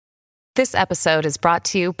This episode is brought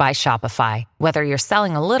to you by Shopify. Whether you're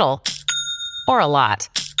selling a little or a lot,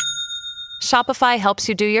 Shopify helps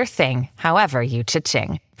you do your thing, however you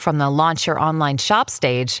cha-ching. From the launch your online shop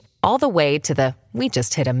stage, all the way to the we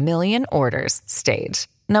just hit 1 million orders stage.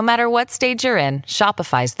 No matter what stage you're in,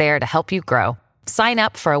 Shopify's there to help you grow. Sign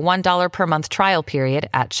up for a $1 per month trial period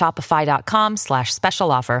at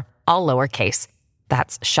shopify.com/special offer, all lowercase.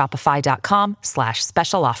 That's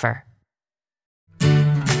shopify.com/special offer.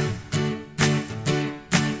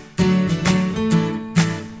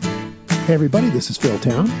 Hey everybody, this is Phil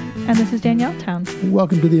Town. And this is Danielle Town.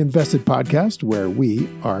 Welcome to the Invested Podcast, where we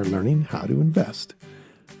are learning how to invest.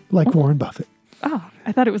 Like Warren Buffett. Oh,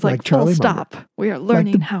 I thought it was like Charlie full stop. Munger. We are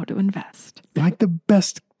learning how to invest. Like the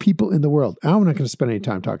best people in the world. I'm not going to spend any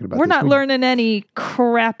time talking about We're this. not learning any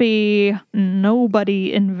crappy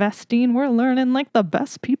nobody investing. We're learning like the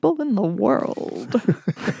best people in the world.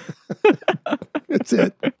 That's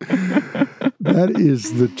it. That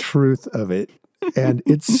is the truth of it. And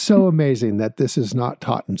it's so amazing that this is not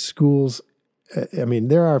taught in schools. I mean,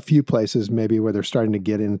 there are a few places maybe where they're starting to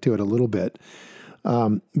get into it a little bit.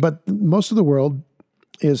 But most of the world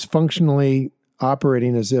is functionally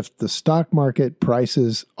operating as if the stock market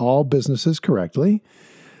prices all businesses correctly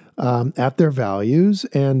at their values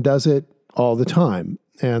and does it all the time,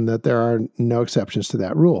 and that there are no exceptions to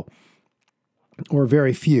that rule, or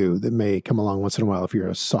very few that may come along once in a while if you're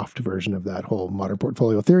a soft version of that whole modern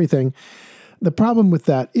portfolio theory thing. The problem with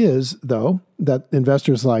that is, though, that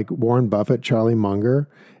investors like Warren Buffett, Charlie Munger,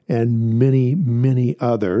 and many, many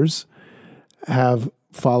others have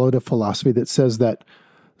followed a philosophy that says that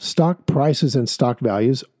stock prices and stock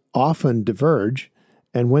values often diverge.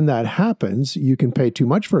 And when that happens, you can pay too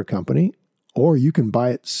much for a company or you can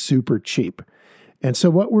buy it super cheap. And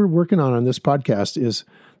so what we're working on this podcast is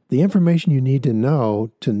the information you need to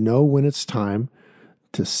know when it's time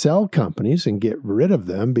to sell companies and get rid of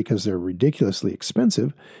them because they're ridiculously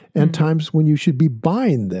expensive, and times when you should be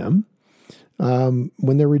buying them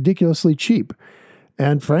when they're ridiculously cheap.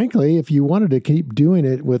 And frankly, if you wanted to keep doing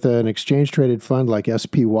it with an exchange-traded fund like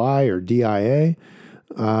SPY or DIA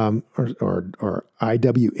or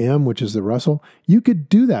IWM, which is the Russell, you could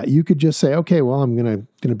do that. You could just say, okay, well, I'm going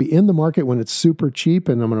to be in the market when it's super cheap,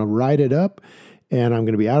 and I'm going to ride it up, and I'm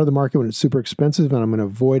going to be out of the market when it's super expensive, and I'm going to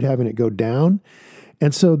avoid having it go down.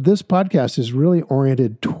 And so this podcast is really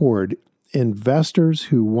oriented toward investors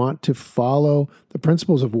who want to follow the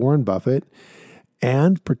principles of Warren Buffett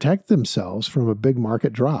and protect themselves from a big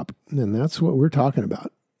market drop. And that's what we're talking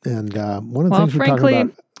about. And one of the things we're talking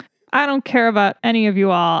about... I don't care about any of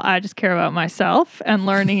you all. I just care about myself and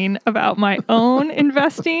learning about my own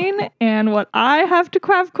investing and what I have to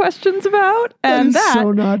have questions about. And that,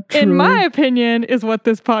 so not true. In my opinion, is what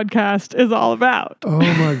this podcast is all about. Oh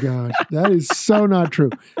my gosh. That is so not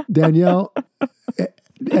true. Danielle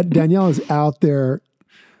is out there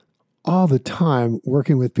all the time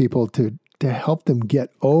working with people to help them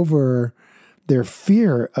get over their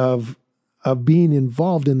fear of being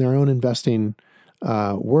involved in their own investing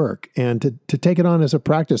work and to take it on as a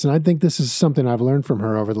practice. And I think this is something I've learned from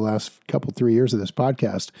her over the last 3 years of this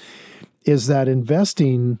podcast, is that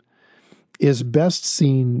investing is best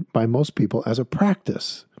seen by most people as a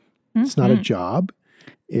practice. It's not a job.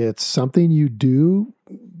 It's something you do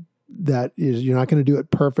that is, you're not going to do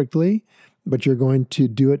it perfectly, but you're going to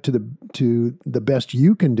do it to the best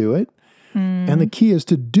you can do it. And the key is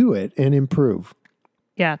to do it and improve.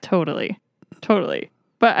 Yeah, totally.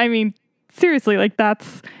 But I mean, seriously, like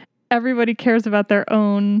everybody cares about their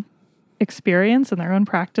own experience and their own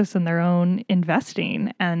practice and their own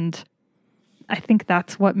investing. And I think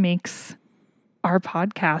that's what makes our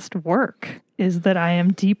podcast work, is that I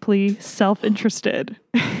am deeply self-interested.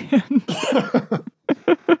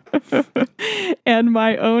 And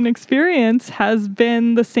my own experience has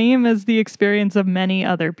been the same as the experience of many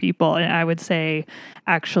other people. And I would say,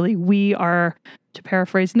 actually, we are, to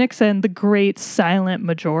paraphrase Nixon, the great silent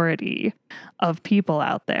majority of people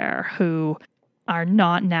out there who are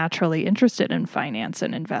not naturally interested in finance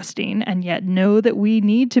and investing, and yet know that we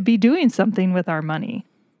need to be doing something with our money.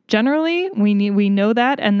 Generally, we know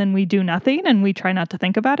that, and then we do nothing, and we try not to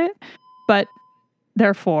think about it. But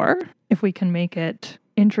therefore, if we can make it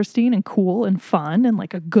interesting and cool and fun and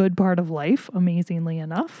like a good part of life, amazingly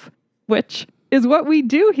enough, which is what we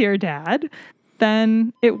do here, Dad,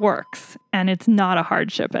 then it works and it's not a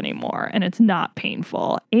hardship anymore and it's not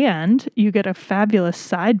painful. And you get a fabulous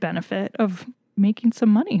side benefit of making some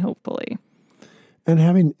money, hopefully. And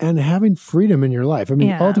having freedom in your life. I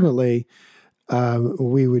mean, ultimately,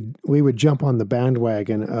 we would jump on the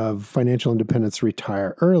bandwagon of financial independence,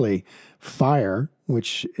 retire early, FIRE,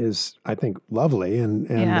 which is, I think, lovely,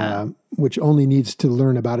 and which only needs to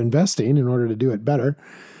learn about investing in order to do it better.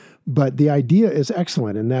 But the idea is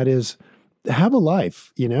excellent, and that is have a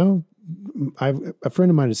life. A friend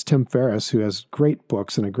of mine is Tim Ferriss, who has great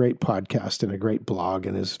books and a great podcast and a great blog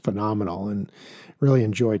and is phenomenal, and really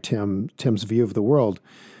enjoy Tim's view of the world.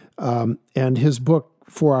 And his book,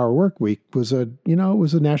 4 Hour Work Week, was a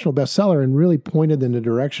national bestseller and really pointed in the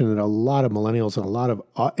direction that a lot of millennials and a lot of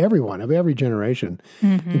everyone of every generation,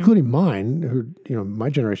 including mine, who, my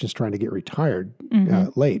generation is trying to get retired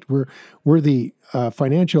late. We're the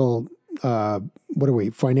financial, what are we?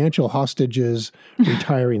 Financial hostages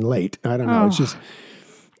retiring late. I don't know. It's just,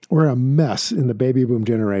 we're a mess in the baby boom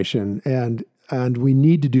generation. And we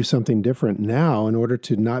need to do something different now in order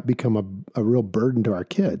to not become a real burden to our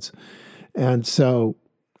kids. And so,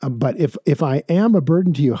 but if I am a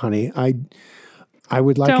burden to you, honey, I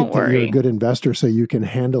would like Don't it that worry. you're a good investor so you can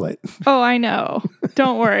handle it. Oh, I know.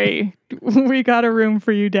 Don't worry. We got a room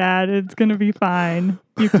for you, Dad. It's going to be fine.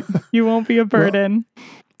 You won't be a burden.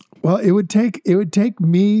 Well, it would take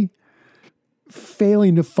me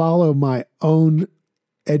failing to follow my own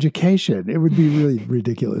education. It would be really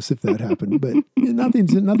ridiculous if that happened. But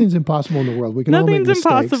nothing's impossible in the world. We can all make mistakes.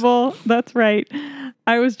 Nothing's impossible. That's right.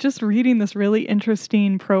 I was just reading this really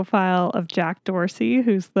interesting profile of Jack Dorsey,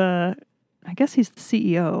 who's I guess he's the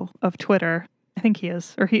CEO of Twitter. I think he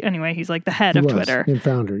is. He's like the head of Twitter. And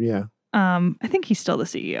founder, yeah. I think he's still the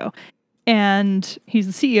CEO. And he's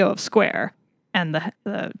the CEO of Square and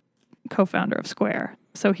the co-founder of Square.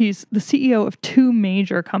 So he's the CEO of two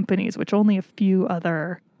major companies, which only a few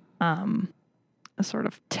other sort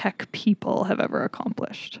of tech people have ever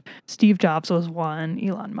accomplished. Steve Jobs was one,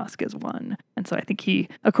 Elon Musk is one. And so I think he,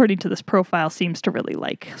 according to this profile, seems to really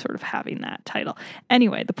like sort of having that title.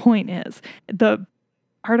 Anyway, the point is, the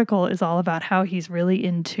article is all about how he's really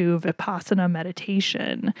into Vipassana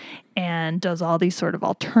meditation and does all these sort of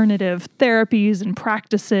alternative therapies and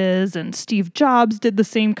practices. And Steve Jobs did the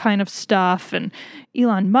same kind of stuff. And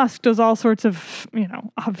Elon Musk does all sorts of,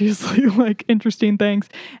 obviously like interesting things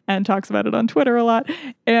and talks about it on Twitter a lot.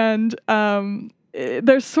 And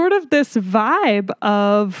there's sort of this vibe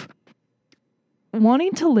of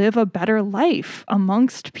wanting to live a better life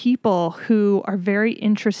amongst people who are very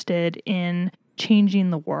interested in changing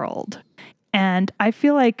the world. And I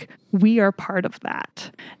feel like we are part of that.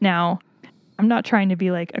 Now, I'm not trying to be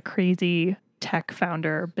like a crazy tech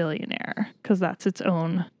founder billionaire, because that's its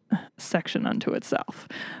own section unto itself.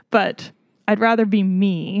 But I'd rather be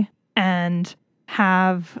me and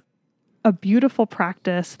have a beautiful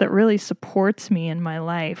practice that really supports me in my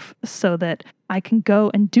life so that I can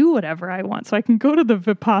go and do whatever I want. So I can go to the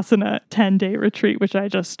Vipassana 10-day retreat, which I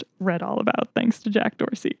just read all about thanks to Jack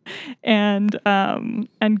Dorsey, and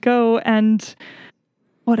go and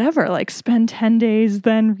whatever, like spend 10 days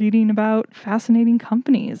then reading about fascinating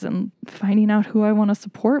companies and finding out who I want to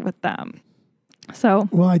support with them. So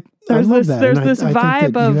there's this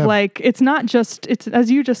vibe of like, it's not just, it's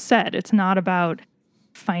as you just said, it's not about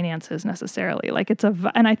finances necessarily. Like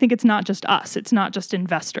and I think it's not just us. It's not just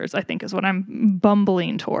investors, I think is what I'm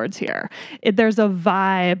bumbling towards here. There's a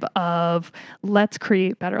vibe of let's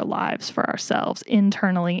create better lives for ourselves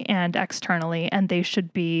internally and externally, and they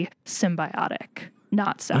should be symbiotic,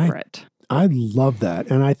 not separate. I love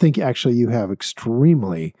that. And I think actually you have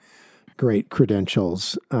extremely great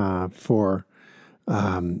credentials for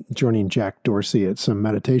joining Jack Dorsey at some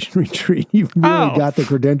meditation retreat. You've really got the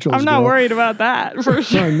credentials. I'm not worried about that for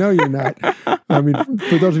sure. I know you're not. I mean,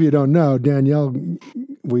 for those of you who don't know, Danielle,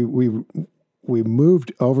 we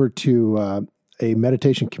moved over to a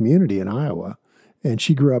meditation community in Iowa, and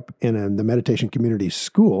she grew up in the meditation community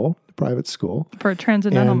school, the private school. For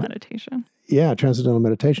transcendental meditation. Yeah, transcendental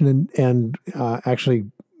meditation, and actually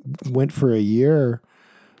went for a year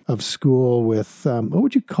of school with, what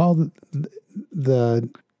would you call the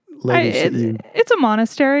ladies? It's a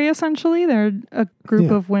monastery, essentially. They're a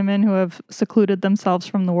group of women who have secluded themselves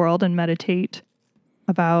from the world and meditate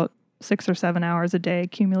about 6 or 7 hours a day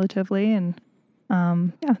cumulatively. And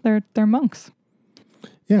they're monks.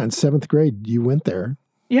 Yeah, in 7th grade, you went there.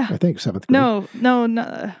 Yeah. I think 7th grade. No.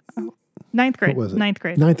 9th grade. What was it? 9th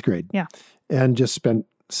grade. 9th grade. Yeah. And just spent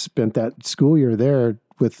that school year there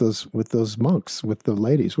with those monks, with the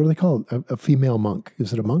ladies. What do they call it? A female monk?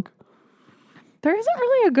 Is it a monk? There isn't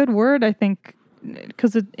really a good word, I think,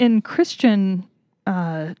 because in Christian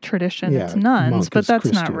tradition, it's nuns, but that's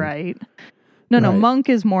Christian. Not right. No, monk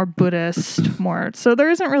is more Buddhist, more. So there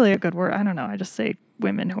isn't really a good word. I don't know. I just say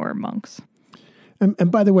women who are monks.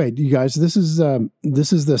 And by the way, you guys, this is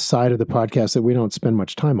the side of the podcast that we don't spend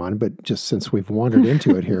much time on, but just since we've wandered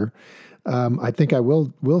into it here, I think I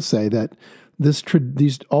will say that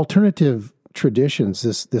these alternative traditions,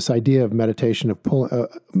 this idea of meditation,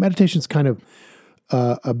 meditation's kind of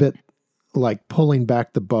a bit like pulling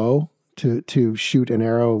back the bow to shoot an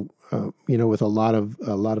arrow, with a lot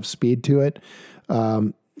of speed to it,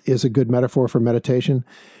 is a good metaphor for meditation,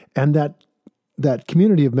 and that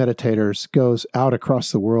community of meditators goes out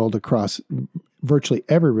across the world, across virtually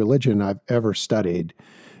every religion I've ever studied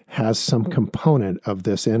has some component of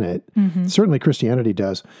this in it. Mm-hmm. Certainly Christianity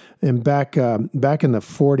does. And back in the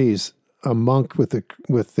 40s, a monk with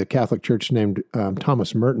the Catholic Church named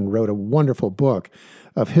Thomas Merton wrote a wonderful book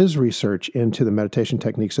of his research into the meditation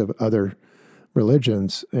techniques of other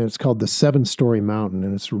religions, and it's called The 7-Story Mountain,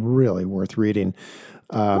 and it's really worth reading.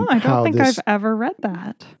 I don't think I've ever read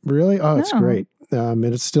that. Really? Oh, it's great. And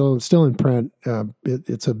it's still in print.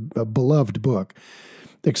 It's a beloved book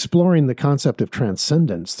exploring the concept of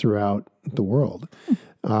transcendence throughout the world.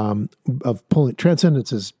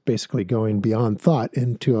 Transcendence is basically going beyond thought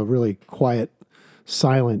into a really quiet,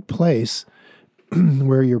 silent place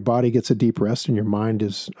where your body gets a deep rest and your mind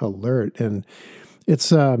is alert. And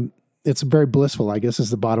it's very blissful, I guess,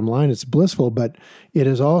 is the bottom line. It's blissful, but it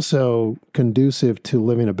is also conducive to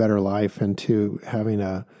living a better life and to having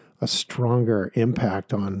a stronger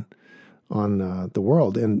impact on the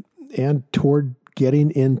world and toward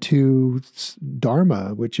getting into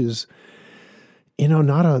Dharma, which is,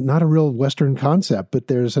 not a real Western concept, but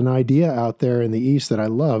there's an idea out there in the East that I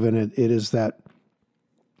love, and it is that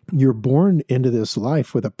you're born into this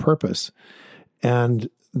life with a purpose, and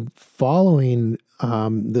following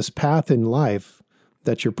this path in life,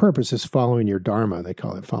 that your purpose is following your Dharma. They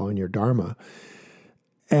call it following your Dharma.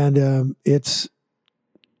 And it's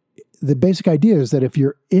the basic idea is that if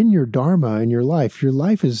you're in your Dharma in your life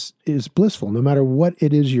is blissful. No matter what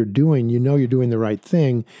it is you're doing, you're doing the right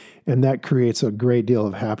thing. And that creates a great deal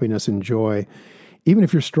of happiness and joy, even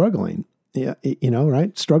if you're struggling. Yeah,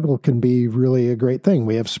 right? Struggle can be really a great thing.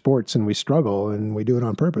 We have sports and we struggle and we do it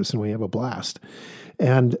on purpose and we have a blast.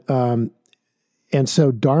 And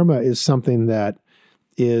so Dharma is something that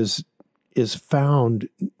is found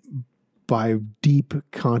by deep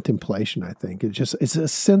contemplation, I think. It's a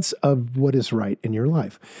sense of what is right in your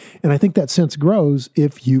life. And I think that sense grows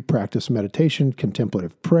if you practice meditation,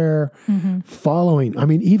 contemplative prayer, following,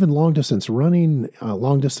 even long distance running,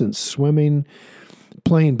 long distance swimming,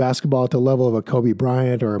 playing basketball at the level of a Kobe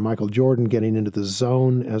Bryant or a Michael Jordan, getting into the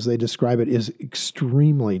zone, as they describe it, is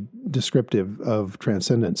extremely descriptive of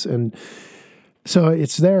transcendence. And so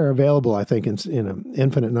it's there available, I think, in an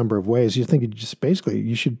infinite number of ways. You think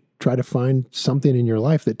you should try to find something in your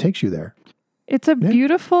life that takes you there. It's a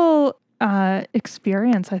beautiful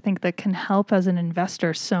experience, I think, that can help as an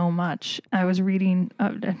investor so much. I was reading,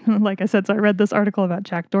 like I said, so I read this article about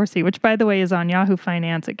Jack Dorsey, which, by the way, is on Yahoo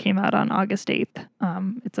Finance. It came out on August 8th.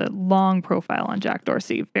 It's a long profile on Jack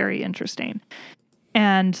Dorsey, very interesting.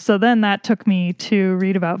 And so then that took me to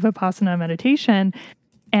read about Vipassana meditation,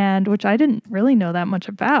 and which I didn't really know that much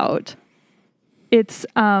about. It's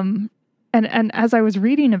and as I was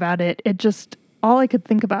reading about it, all I could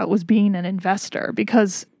think about was being an investor,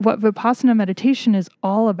 because what Vipassana meditation is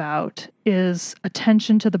all about is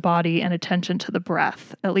attention to the body and attention to the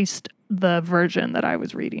breath, at least the version that I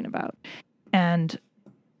was reading about. And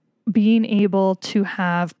being able to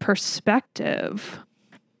have perspective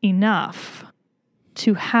enough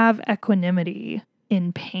to have equanimity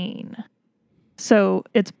in pain. So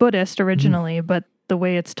it's Buddhist originally, but the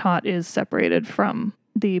way it's taught is separated from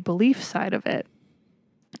the belief side of it.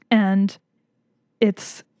 And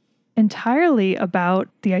it's entirely about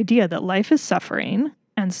the idea that life is suffering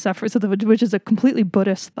and which is a completely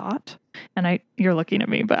Buddhist thought. And you're looking at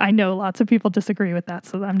me, but I know lots of people disagree with that.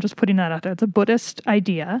 So I'm just putting that out there. It's a Buddhist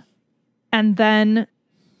idea. And then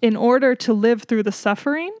in order to live through the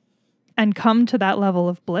suffering and come to that level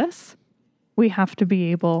of bliss, we have to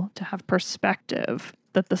be able to have perspective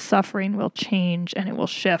that the suffering will change and it will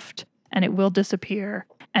shift and it will disappear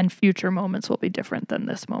and future moments will be different than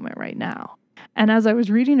this moment right now. And as I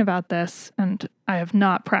was reading about this, and I have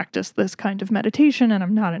not practiced this kind of meditation and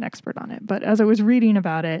I'm not an expert on it, but as I was reading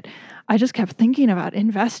about it, I just kept thinking about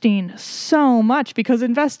investing so much, because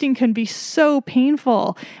investing can be so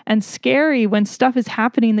painful and scary when stuff is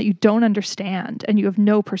happening that you don't understand and you have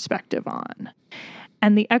no perspective on.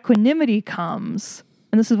 And the equanimity comes,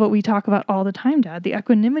 and this is what we talk about all the time, Dad. The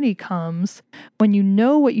equanimity comes when you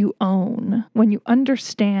know what you own, when you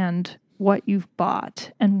understand what you've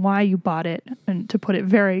bought and why you bought it, and to put it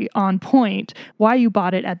very on point, why you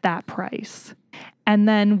bought it at that price. And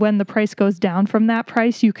then when the price goes down from that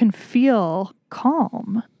price, you can feel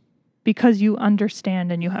calm because you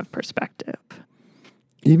understand and you have perspective.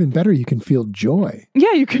 Even better, you can feel joy.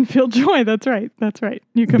 Yeah, you can feel joy. That's right.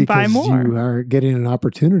 You can buy more. Because you are getting an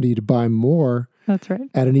opportunity to buy more. That's right.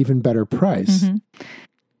 At an even better price. Mm-hmm.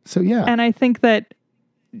 So, yeah. And I think that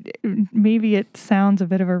maybe it sounds a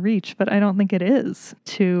bit of a reach, but I don't think it is,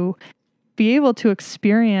 to be able to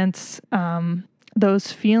experience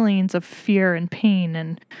those feelings of fear and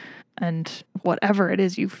pain and whatever it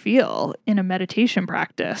is you feel in a meditation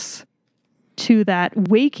practice to that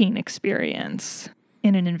waking experience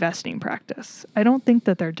in an investing practice. I don't think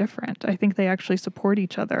that they're different. I think they actually support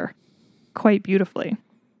each other quite beautifully.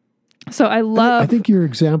 So I think your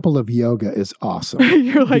example of yoga is awesome.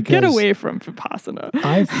 You're like, get away from Vipassana.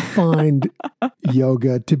 I find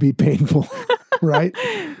yoga to be painful, right?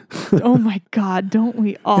 Oh my God, don't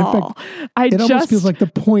we all? In fact, it almost feels like the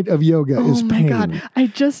point of yoga is pain. Oh my God. I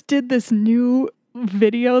just did this new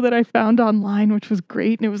video that I found online, which was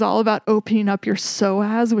great. And it was all about opening up your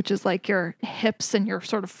psoas, which is like your hips and your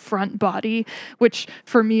sort of front body, which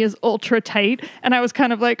for me is ultra tight. And I was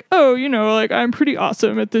kind of like, oh, like I'm pretty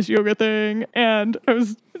awesome at this yoga thing. And I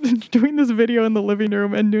was doing this video in the living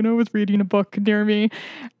room and Nuno was reading a book near me.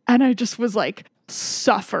 And I just was like,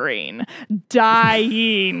 suffering,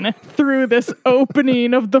 dying through this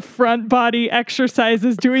opening of the front body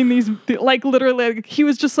exercises, doing these, like literally, he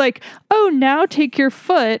was just like, oh, now take your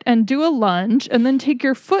foot and do a lunge and then take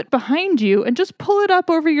your foot behind you and just pull it up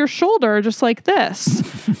over your shoulder just like this.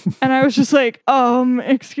 And I was just like,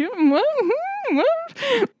 excuse me, what?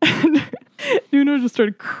 And Nuno just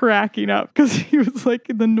started cracking up because he was like,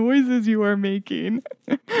 the noises you are making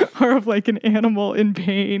are of like an animal in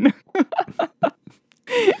pain.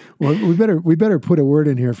 Well, we better put a word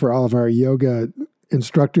in here for all of our yoga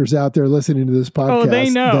instructors out there listening to this podcast. Oh, they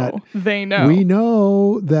know. They know. We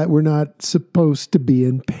know that we're not supposed to be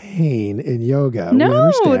in pain in yoga.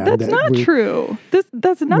 No, that's not true.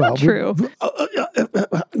 That's not true.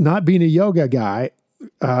 Not being a yoga guy,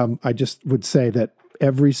 I just would say that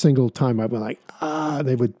every single time I went like,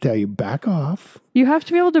 they would tell you, back off. You have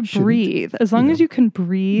to be able to breathe. As long as you can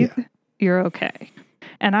breathe, you're okay.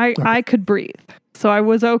 And I could breathe. So I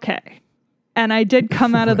was okay. And I did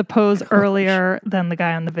come out of the pose earlier than the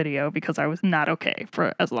guy on the video because I was not okay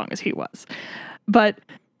for as long as he was. But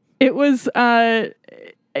it was, it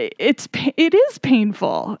is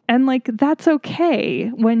painful. And like, that's okay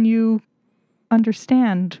when you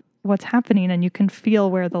understand what's happening and you can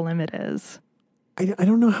feel where the limit is. I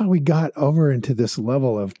don't know how we got over into this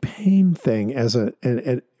level of pain thing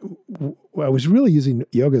and I was really using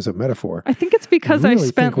yoga as a metaphor. I think it's because I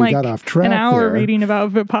spent like an hour reading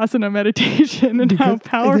about Vipassana meditation and how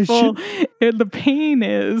powerful the pain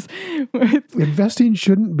is. Investing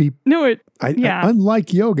shouldn't be...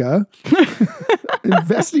 unlike yoga,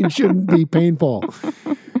 investing shouldn't be painful.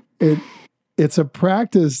 It's a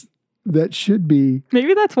practice that should be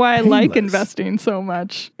Maybe that's why painless. I like investing so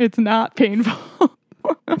much. It's not painful.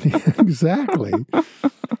 Exactly.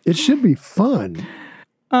 It should be fun.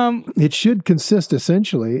 It should consist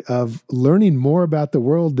essentially of learning more about the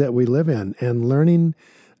world that we live in and learning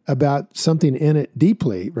about something in it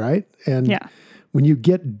deeply, right? And when you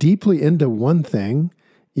get deeply into one thing,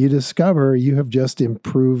 you discover you have just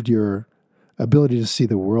improved your ability to see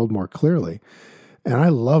the world more clearly. And I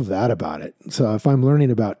love that about it. So if I'm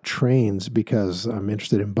learning about trains because I'm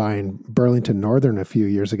interested in buying Burlington Northern a few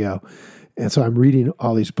years ago, and so I'm reading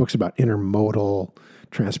all these books about intermodal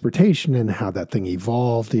transportation and how that thing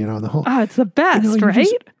evolved, and the whole... Oh, it's the best, right?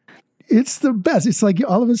 It's the best. It's like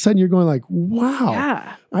all of a sudden you're going like,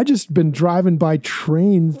 wow, I just been driving by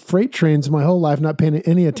freight trains my whole life, not paying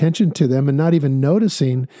any attention to them and not even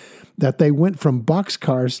noticing that they went from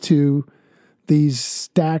boxcars to these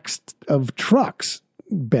stacks of trucks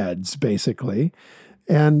beds, basically.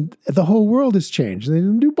 And the whole world has changed. They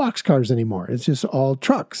don't do boxcars anymore. It's just all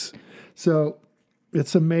trucks. So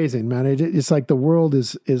it's amazing, man. It's like the world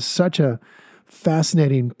is such a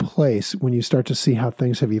fascinating place when you start to see how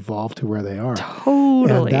things have evolved to where they are.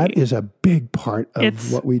 Totally. And that is a big part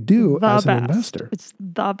of what we do as an investor. It's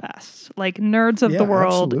the best. Like nerds of the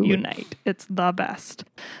world unite. It's the best.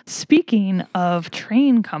 Speaking of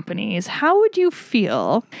train companies, how would you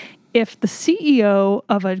feel if the CEO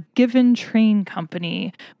of a given train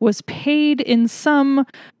company was paid in some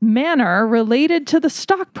manner related to the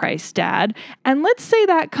stock price, Dad, and let's say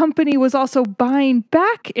that company was also buying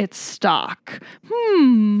back its stock?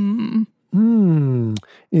 In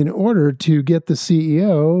order to get the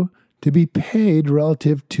CEO to be paid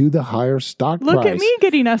relative to the higher stock price. Look at me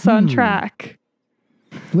getting us on track.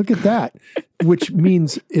 Look at that. Which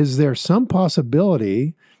means, is there some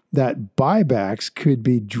possibility that buybacks could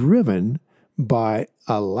be driven by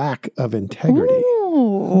a lack of integrity?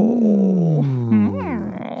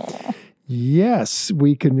 Yes,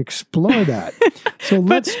 we can explore that. So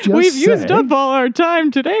let's just we've used up all our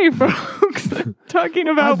time today, folks, talking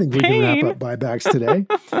about I think pain. we can wrap up buybacks today.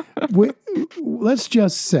 Let's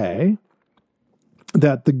just say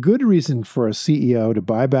that the good reason for a CEO to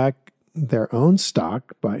buy back their own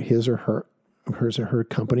stock, by hers or her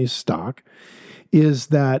company's stock, is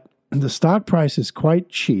that the stock price is quite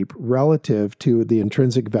cheap relative to the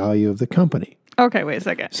intrinsic value of the company. Okay, wait a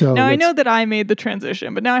second. So now I know that I made the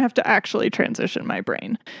transition, but now I have to actually transition my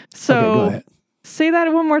brain. So okay, go ahead. Say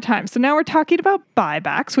that one more time. So now we're talking about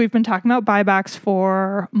buybacks. We've been talking about buybacks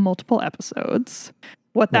for multiple episodes.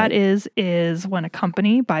 What that is when a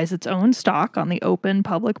company buys its own stock on the open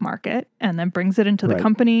public market and then brings it into the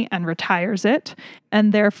company and retires it.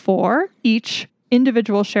 And therefore, each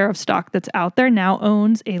individual share of stock that's out there now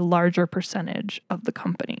owns a larger percentage of the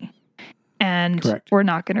company. And we're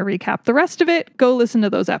not going to recap the rest of it. Go listen to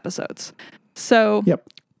those episodes. So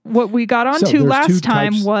what we got onto last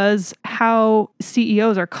time was how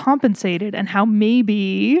CEOs are compensated and how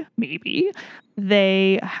maybe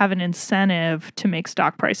they have an incentive to make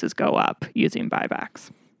stock prices go up using buybacks.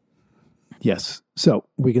 Yes. So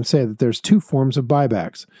we can say that there's two forms of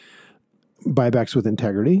buybacks. Buybacks with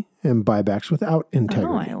integrity and buybacks without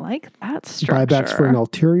integrity. Oh, I like that structure. Buybacks for an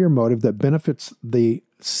ulterior motive that benefits the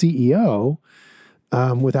CEO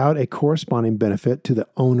without a corresponding benefit to the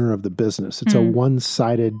owner of the business. It's a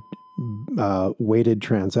one-sided, weighted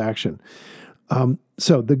transaction.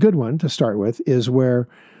 So the good one to start with is where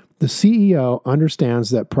the CEO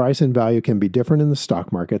understands that price and value can be different in the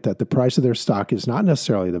stock market, that the price of their stock is not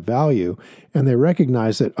necessarily the value, and they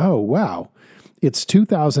recognize that, oh, wow, it's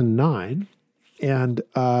 2009, and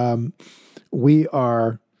we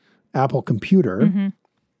are Apple Computer,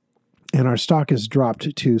 and our stock has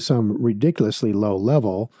dropped to some ridiculously low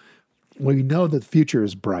level. We know that the future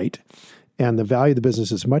is bright, and the value of the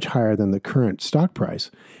business is much higher than the current stock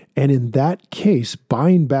price. And in that case,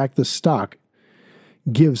 buying back the stock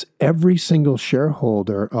gives every single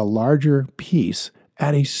shareholder a larger piece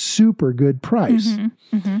at a super good price.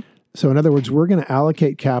 So in other words, we're going to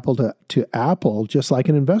allocate capital to Apple just like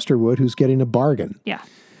an investor would who's getting a bargain. Yeah.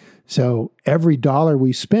 So every dollar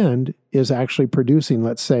we spend is actually producing,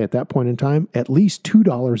 let's say at that point in time, at least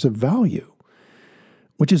 $2 of value,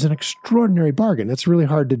 which is an extraordinary bargain. It's really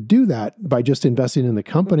hard to do that by just investing in the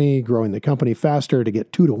company, growing the company faster to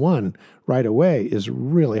get 2 to 1 right away is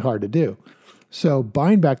really hard to do. So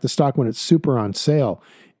buying back the stock when it's super on sale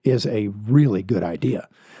is a really good idea.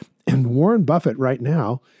 And Warren Buffett right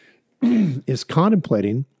now is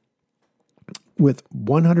contemplating, with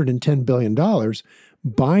 $110 billion,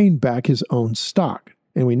 buying back his own stock.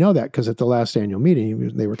 And we know that because at the last annual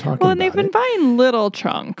meeting, they were talking about it. Well, and they've been buying little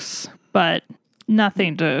chunks, but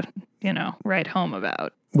nothing to, write home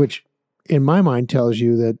about. Which, in my mind, tells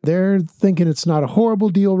you that they're thinking it's not a horrible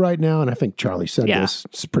deal right now. And I think Charlie said this.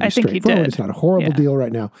 It's pretty straightforward. It's not a horrible deal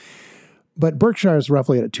right now. But Berkshire is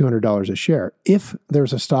roughly at $200 a share. If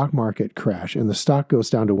there's a stock market crash and the stock goes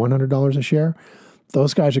down to $100 a share,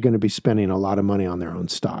 those guys are going to be spending a lot of money on their own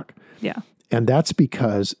stock. Yeah. And that's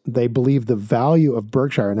because they believe the value of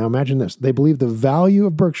Berkshire. Now imagine this. They believe the value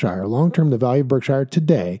of Berkshire, long-term, the value of Berkshire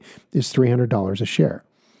today is $300 a share.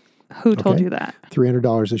 Who told you that?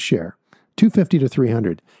 $300 a share. $250 to $300.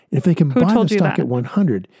 And if they can buy the stock at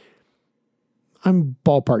 $100, I'm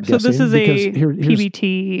ballpark guessing. So this is a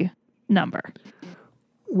PBT number.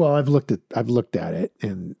 Well, I've looked at it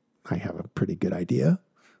and I have a pretty good idea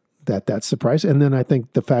that that's the price. And then I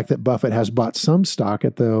think the fact that Buffett has bought some stock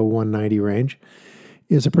at the 190 range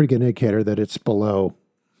is a pretty good indicator that it's below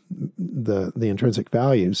the intrinsic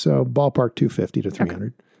value. So ballpark 250 to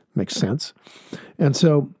 300 makes sense. And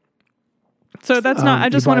so that's not, I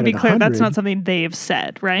just want to be clear, that's not something they've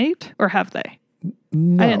said, right? Or have they?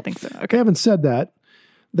 No. I didn't think so. Okay. They haven't said that.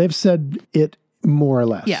 They've said it more or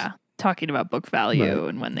less. Yeah. Talking about book value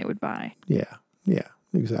and when they would buy. Yeah. Yeah,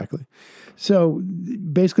 exactly. So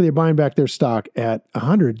basically they're buying back their stock at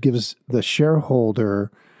 100 gives the shareholder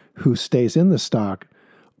who stays in the stock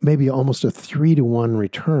maybe almost a 3 to 1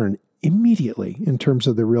 return immediately in terms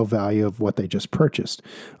of the real value of what they just purchased.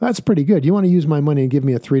 That's pretty good. You want to use my money and give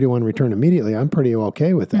me a 3 to 1 return immediately. I'm pretty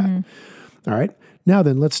okay with that. All right. Now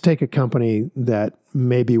then, let's take a company that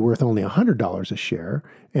may be worth only $100 a share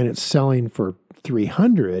and it's selling for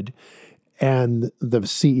 $300 and the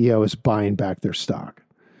CEO is buying back their stock.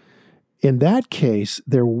 In that case,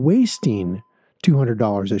 they're wasting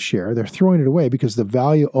 $200 a share. They're throwing it away because the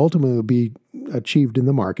value ultimately will be achieved in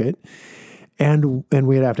the market. And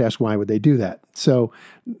we'd have to ask, why would they do that? So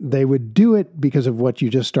they would do it because of what you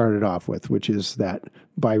just started off with, which is that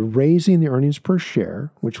by raising the earnings per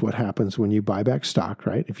share, which what happens when you buy back stock,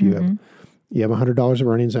 right? If you have $100 of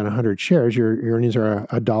earnings on 100 shares, your earnings are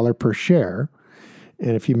 $1 per share.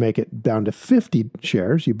 And if you make it down to 50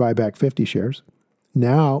 shares, you buy back 50 shares.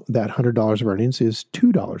 Now that $100 of earnings is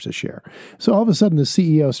 $2 a share. So all of a sudden the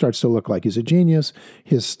CEO starts to look like he's a genius.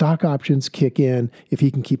 His stock options kick in. If he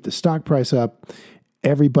can keep the stock price up,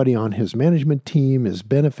 everybody on his management team is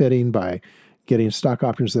benefiting by getting stock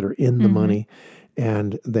options that are in the money,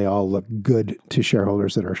 and they all look good to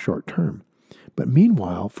shareholders that are short term. But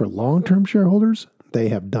meanwhile, for long-term shareholders, they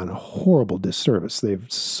have done a horrible disservice. They've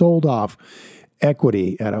sold off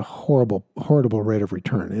equity at a horrible rate of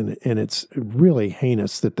return. And it's really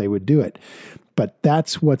heinous that they would do it. But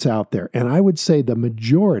that's what's out there. And I would say the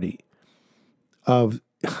majority of,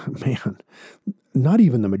 not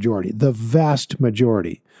even the majority, the vast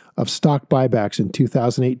majority of stock buybacks in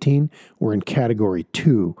 2018 were in category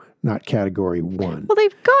 2, not category 1. Well,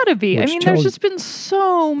 they've got to be. I mean, there's just been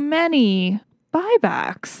so many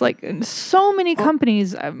buybacks, like so many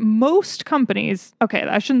companies, most companies, okay,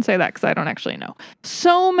 I shouldn't say that because I don't actually know.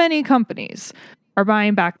 So many companies are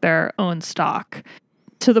buying back their own stock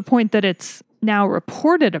to the point that it's now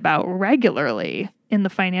reported about regularly in the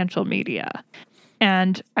financial media.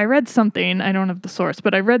 And I read something, I don't have the source,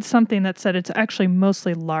 but I read something that said it's actually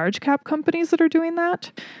mostly large cap companies that are doing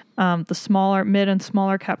that. The smaller, mid and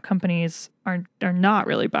smaller cap companies are not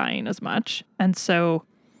really buying as much. And so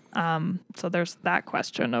there's that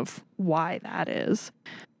question of why that is.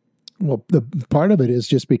 Well, the part of it is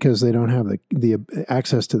just because they don't have the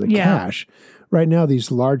access to the cash. Right now,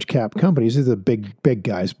 these large cap companies, these are the big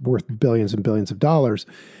guys worth billions and billions of dollars.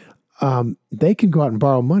 They can go out and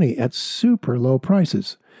borrow money at super low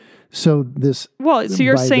prices. So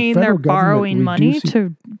you're saying they're borrowing money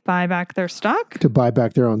to buy back their stock? To buy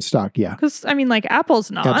back their own stock, yeah. Because, I mean, like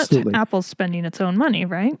Apple's not. Absolutely. Apple's spending its own money,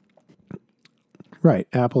 right? Right.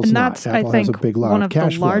 Apple's not. Apple has a big lot one of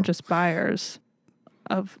cash the flow. largest buyers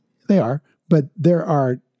of. They are. But there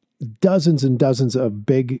are dozens and dozens of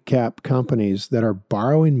big cap companies that are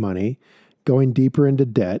borrowing money, going deeper into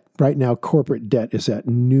debt. Right now, corporate debt is at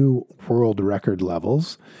new world record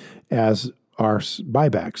levels, as are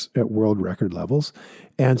buybacks at world record levels.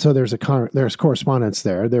 And so there's correspondence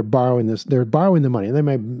there. They're borrowing the money. And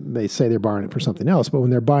they may say they're borrowing it for something else, but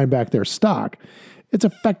when they're buying back their stock, it's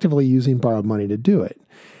effectively using borrowed money to do it.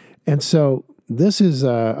 And so this is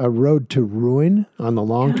a road to ruin on the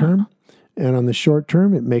long term. And on the short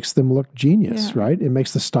term, it makes them look genius, right? It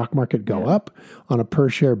makes the stock market go up on a per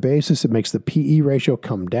share basis. It makes the PE ratio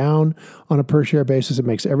come down on a per share basis. It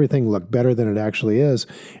makes everything look better than it actually is.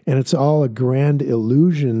 And it's all a grand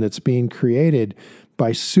illusion that's being created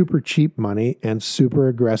by super cheap money and super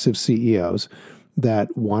aggressive CEOs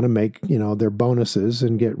that want to make, their bonuses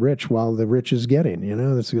and get rich while the rich is getting,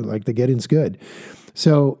 that's like the getting's good.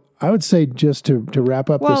 So I would say, just to wrap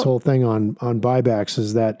up this whole thing on buybacks,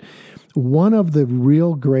 is that one of the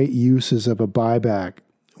real great uses of a buyback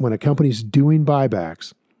when a company's doing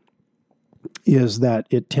buybacks is that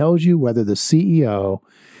it tells you whether the CEO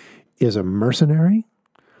is a mercenary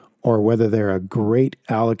or whether they're a great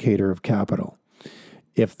allocator of capital.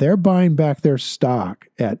 If they're buying back their stock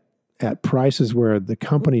at prices where the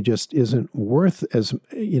company just isn't worth as,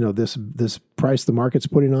 this price the market's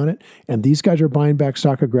putting on it, and these guys are buying back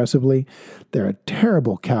stock aggressively, they're a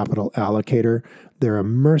terrible capital allocator. They're a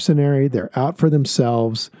mercenary. They're out for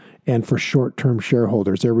themselves and for short-term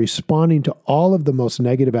shareholders. They're responding to all of the most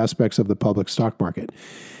negative aspects of the public stock market.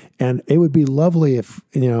 And it would be lovely if,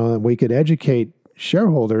 we could educate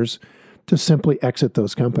shareholders to simply exit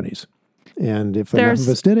those companies. And if enough of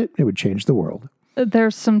us did it, it would change the world.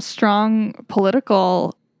 There's some strong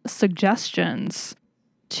political suggestions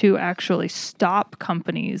to actually stop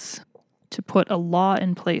companies, to put a law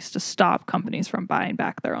in place to stop companies from buying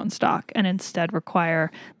back their own stock and instead require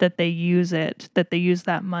that they use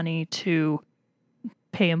that money to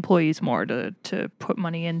pay employees more, to put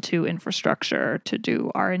money into infrastructure, to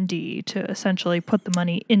do R&D, to essentially put the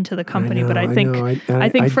money into the company. But I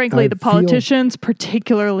think frankly, the politicians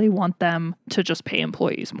particularly want them to just pay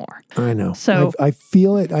employees more. I know. So I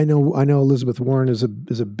feel it. I know Elizabeth Warren is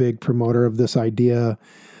a big promoter of this idea.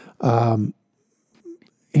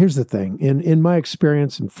 Here's the thing. In my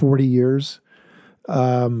experience in 40 years,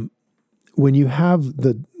 when you have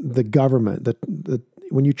the government,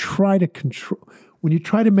 when you try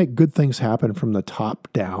to make good things happen from the top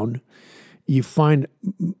down, you find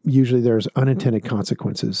usually there's unintended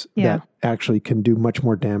consequences that actually can do much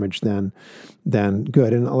more damage than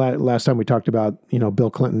good. And last time we talked about, Bill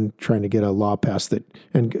Clinton trying to get a law passed that,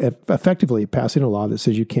 and effectively passing a law that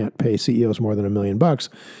says you can't pay CEOs more than $1 million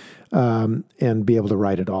and be able to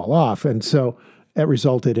write it all off. And so that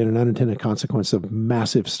resulted in an unintended consequence of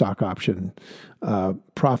massive stock option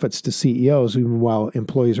profits to CEOs, even while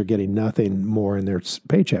employees are getting nothing more in their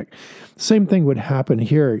paycheck. Same thing would happen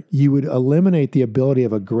here. You would eliminate the ability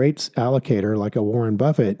of a great allocator like a Warren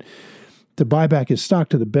Buffett to buy back his stock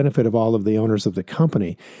to the benefit of all of the owners of the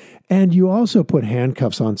company. And you also put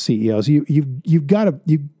handcuffs on CEOs.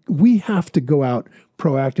 We have to go out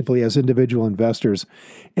proactively as individual investors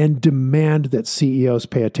and demand that CEOs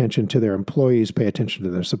pay attention to their employees, pay attention to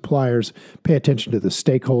their suppliers, pay attention to the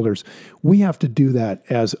stakeholders. We have to do that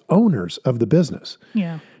as owners of the business.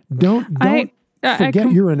 Yeah. Don't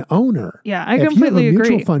forget you're an owner. Yeah, I completely agree. If you have a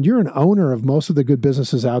mutual fund, you're an owner of most of the good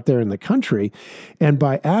businesses out there in the country. And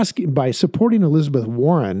by supporting Elizabeth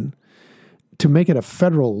Warren to make it a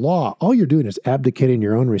federal law, all you're doing is abdicating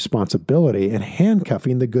your own responsibility and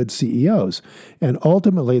handcuffing the good CEOs. And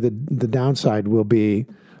ultimately, the downside will be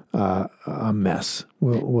a mess.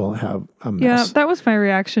 We'll have a mess. Yeah, that was my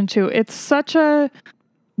reaction too. It's such a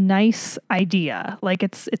nice idea. Like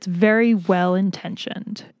it's very well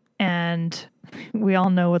intentioned, and we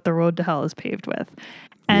all know what the road to hell is paved with.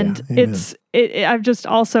 And I've just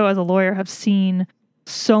also, as a lawyer, have seen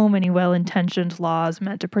so many well-intentioned laws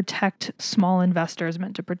meant to protect small investors,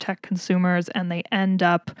 meant to protect consumers, and they end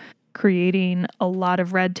up creating a lot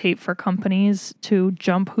of red tape for companies to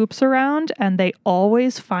jump hoops around, and they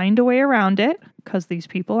always find a way around it because these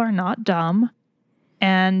people are not dumb.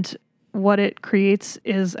 And what it creates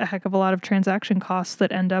is a heck of a lot of transaction costs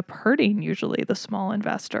that end up hurting usually the small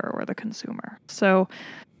investor or the consumer. So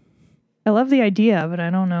I love the idea, but I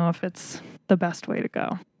don't know if it's the best way to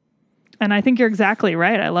go. And I think you're exactly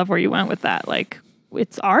right. I love where you went with that. Like,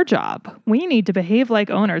 it's our job. We need to behave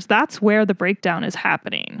like owners. That's where the breakdown is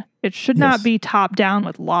happening. It should not be top down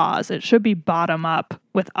with laws. It should be bottom up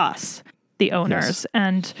with us, the owners.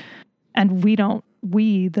 Yes. And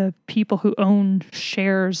we, the people who own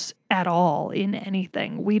shares at all in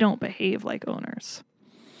anything, we don't behave like owners.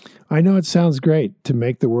 I know it sounds great to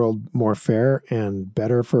make the world more fair and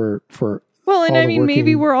better for well, and I mean,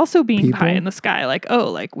 maybe we're also being pie in the sky, like, oh,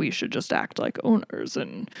 like we should just act like owners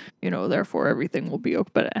and, therefore everything will be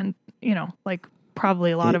okay. And, like probably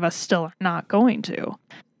a lot of us still are not going to.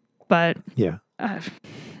 But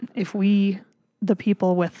if we, the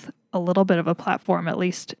people with a little bit of a platform, at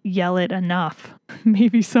least yell it enough,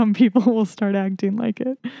 maybe some people will start acting like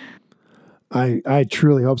it. I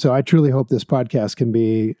truly hope so. I truly hope this podcast can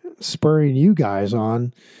be spurring you guys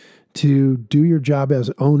on to do your job as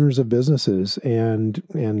owners of businesses and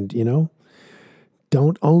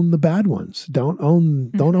don't own the bad ones. Don't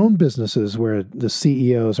own businesses where the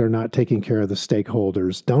CEOs are not taking care of the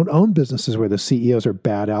stakeholders. Don't own businesses where the CEOs are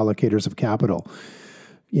bad allocators of capital.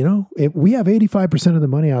 If we have 85% of the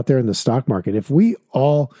money out there in the stock market, if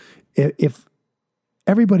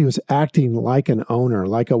everybody was acting like an owner,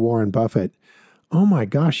 like a Warren Buffett, oh my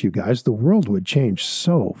gosh, you guys, the world would change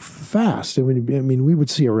so fast. I mean, we would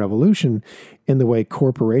see a revolution in the way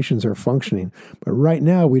corporations are functioning. But right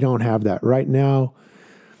now, we don't have that. Right now,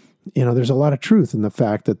 there's a lot of truth in the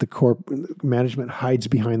fact that the management hides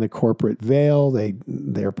behind the corporate veil.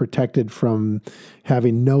 They're protected from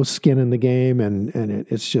having no skin in the game, and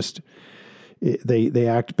it's just they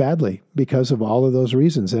act badly because of all of those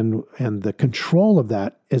reasons. And the control of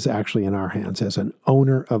that is actually in our hands as an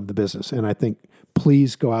owner of the business. And I think,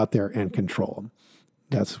 please go out there and control them.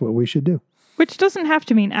 That's what we should do. Which doesn't have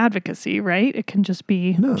to mean advocacy, right? It can just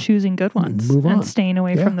be choosing good ones and staying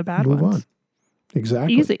away from the bad ones. Move on.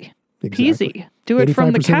 Exactly. Easy. Peasy. Do it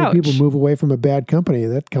from the couch. 85% of people move away from a bad company.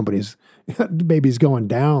 That company's baby's going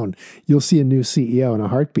down. You'll see a new CEO in a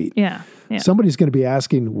heartbeat. Yeah. Somebody's going to be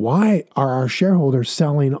asking, why are our shareholders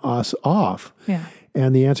selling us off? Yeah.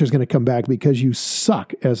 And the answer is going to come back because you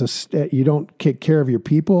suck you don't take care of your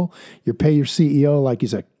people. You pay your CEO like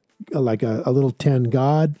he's a little tin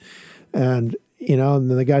god. And, and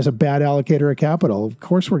the guy's a bad allocator of capital. Of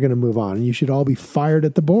course we're going to move on. And you should all be fired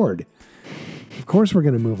at the board. Of course we're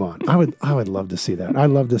going to move on. I would love to see that.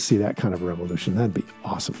 I'd love to see that kind of revolution. That'd be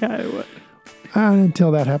awesome. Yeah, I would.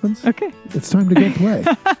 Until that happens. Okay. It's time to go play.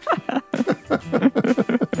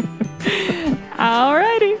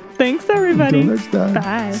 Alrighty. Thanks, everybody. Until next time.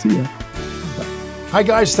 Bye. See ya. Bye. Hi,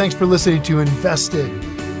 guys. Thanks for listening to Invested.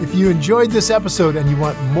 If you enjoyed this episode and you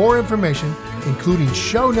want more information, including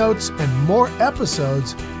show notes and more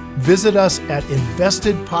episodes, visit us at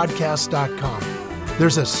investedpodcast.com.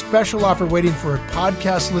 There's a special offer waiting for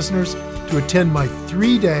podcast listeners to attend my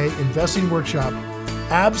 3-day investing workshop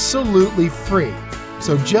absolutely free.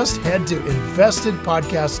 So just head to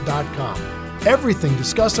investedpodcast.com. Everything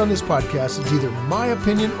discussed on this podcast is either my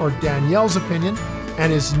opinion or Danielle's opinion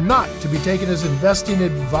and is not to be taken as investing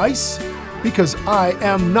advice because I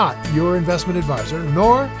am not your investment advisor,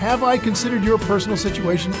 nor have I considered your personal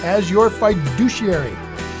situation as your fiduciary.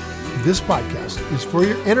 This podcast is for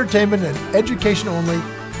your entertainment and education only,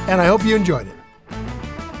 and I hope you enjoyed it.